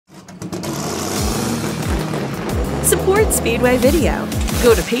Support Speedway Video.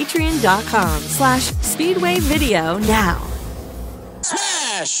 Go to patreon.com/Speedway Video now.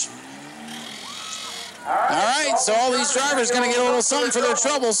 Smash! Alright, so all these drivers going to get a little something for their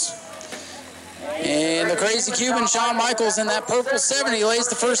troubles. And the crazy Cuban, Shawn Michaels, in that purple 70, lays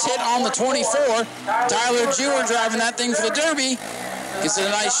the first hit on the 24. Tyler Jewer driving that thing for the Derby. Gets it a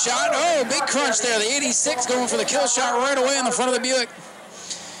nice shot. Oh, big crunch there. The 86 going for the kill shot right away in the front of the Buick.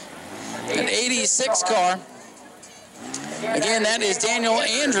 An 86 car. Again, that is Daniel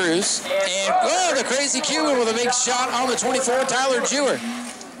Andrews. And, oh, the crazy Cuban with a big shot on the 24, Tyler Jewer.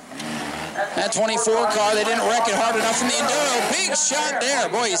 That 24 car, they didn't wreck it hard enough in the Enduro. Big shot there.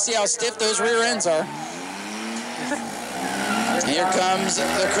 Boy, you see how stiff those rear ends are. Here comes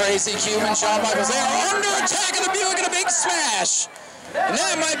the crazy Cuban, Shawn Michaels. They are under attack of the Buick and a big smash. And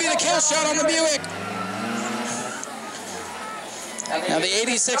that might be the kill shot on the Buick. Now the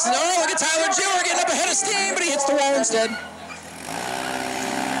 86, oh, look at Tyler Jewer getting up ahead of steam, but he hits the wall instead.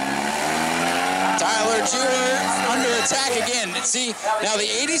 Tyler Jewer under attack again. See, now the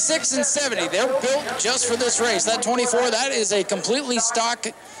 86 and 70, they're built just for this race. That 24, that is a completely stock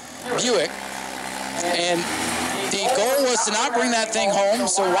Buick. And the goal was to not bring that thing home,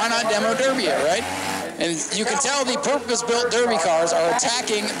 so why not demo Derby it, right? And you can tell the purpose-built Derby cars are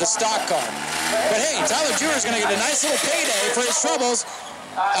attacking the stock car. But hey, Tyler Jewer's going to get a nice little payday for his troubles.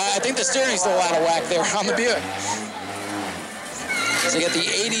 I think the steering's a little out of whack there on the Buick. So you got the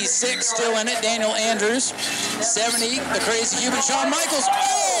 86 still in it, Daniel Andrews. 70, the crazy Cuban, Shawn Michaels.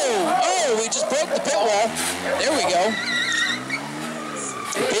 Oh, we just broke the pit wall. There we go.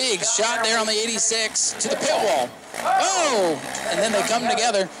 Big shot there on the 86 to the pit wall. Oh, and then they come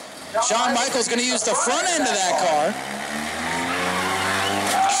together. Shawn Michaels going to use the front end of that car.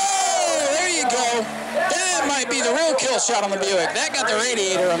 Oh, there you go. That might be the real kill shot on the Buick. That got the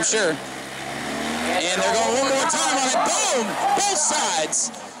radiator, I'm sure. And they're going one more time on it. Boom! Both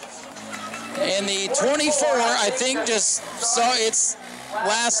sides. And the 24, I think, just saw its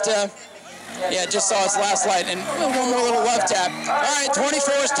last, just saw its last light. And one more little love tap. All right,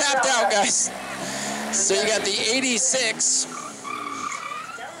 24 is tapped out, guys. So you got the 86.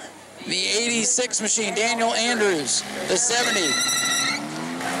 The 86 machine, Daniel Andrews. The 70.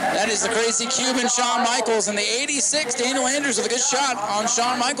 That is the crazy Cuban, Shawn Michaels. And the 86, Daniel Andrews with a good shot on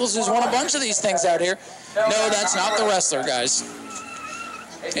Shawn Michaels, who's won a bunch of these things out here. No, that's not the wrestler, guys.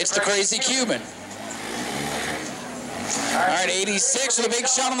 It's the crazy Cuban. All right, 86 with a big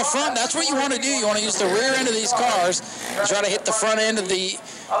shot on the front. That's what you want to do. You want to use the rear end of these cars and try to hit the front end of the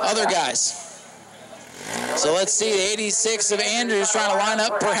other guys. So let's see, the 86 of Andrews trying to line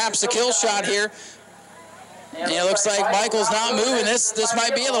up perhaps a kill shot here. And it looks like Michael's not moving. This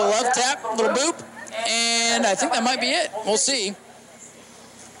might be a little love tap, a little boop. And I think that might be it. We'll see.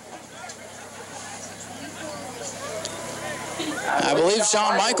 I believe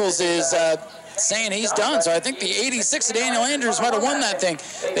Shawn Michaels is saying he's done. So I think the 86 of Daniel Andrews might have won that thing.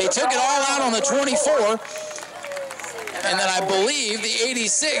 They took it all out on the 24. And then I believe the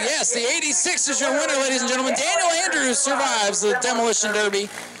 86, yes, the 86 is your winner, ladies and gentlemen. Daniel Andrews survives the Demolition Derby.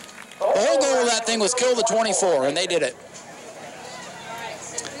 The whole goal of that thing was kill the 24, and they did it.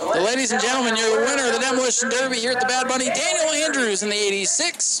 So, ladies and gentlemen, you're the winner of the Demolition Derby here at the Bad Bunny. Daniel Andrews in the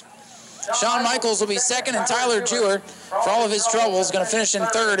 86. Shawn Michaels will be second, and Tyler Jewer, for all of his troubles, going to finish in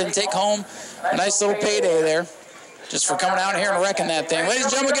third and take home a nice little payday there, just for coming out here and wrecking that thing. Ladies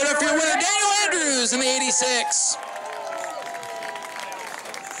and gentlemen, get up for your winner, Daniel Andrews in the 86.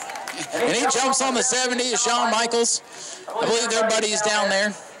 And he jumps on the 70 of Shawn Michaels. I believe their buddies down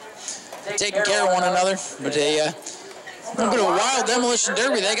there taking care of one another. But a little bit of a wild Demolition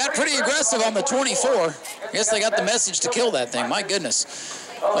Derby. They got pretty aggressive on the 24. I guess they got the message to kill that thing. My goodness.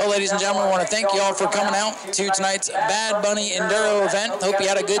 Well, ladies and gentlemen, I want to thank you all for coming out to tonight's Bad Bunny Enduro event. Hope you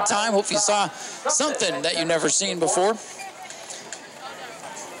had a good time. Hope you saw something that you've never seen before.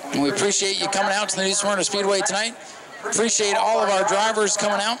 And we appreciate you coming out to the New Smyrna Speedway tonight. Appreciate all of our drivers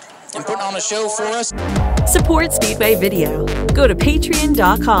coming out and putting on a show for us. Support Speedway Video. Go to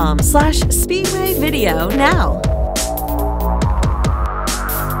patreon.com/Speedway Video now.